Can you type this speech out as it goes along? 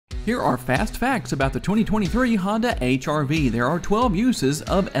Here are fast facts about the 2023 Honda HR-V. There are 12 uses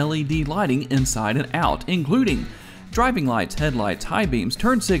of LED lighting inside and out, including driving lights, headlights, high beams,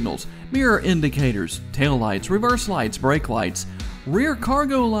 turn signals, mirror indicators, tail lights, reverse lights, brake lights, rear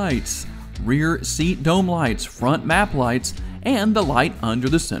cargo lights, rear seat dome lights, front map lights, and the light under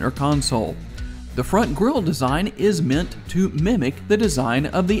the center console. The front grille design is meant to mimic the design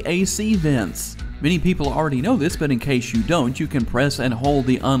of the AC vents. Many people already know this, but in case you don't, you can press and hold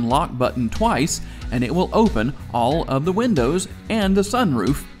the unlock button twice and it will open all of the windows and the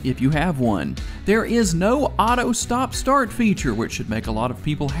sunroof if you have one. There is no auto stop start feature, which should make a lot of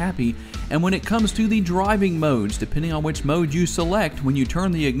people happy. And when it comes to the driving modes, depending on which mode you select when you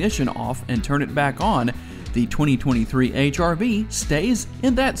turn the ignition off and turn it back on, the 2023 HR-V stays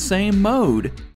in that same mode.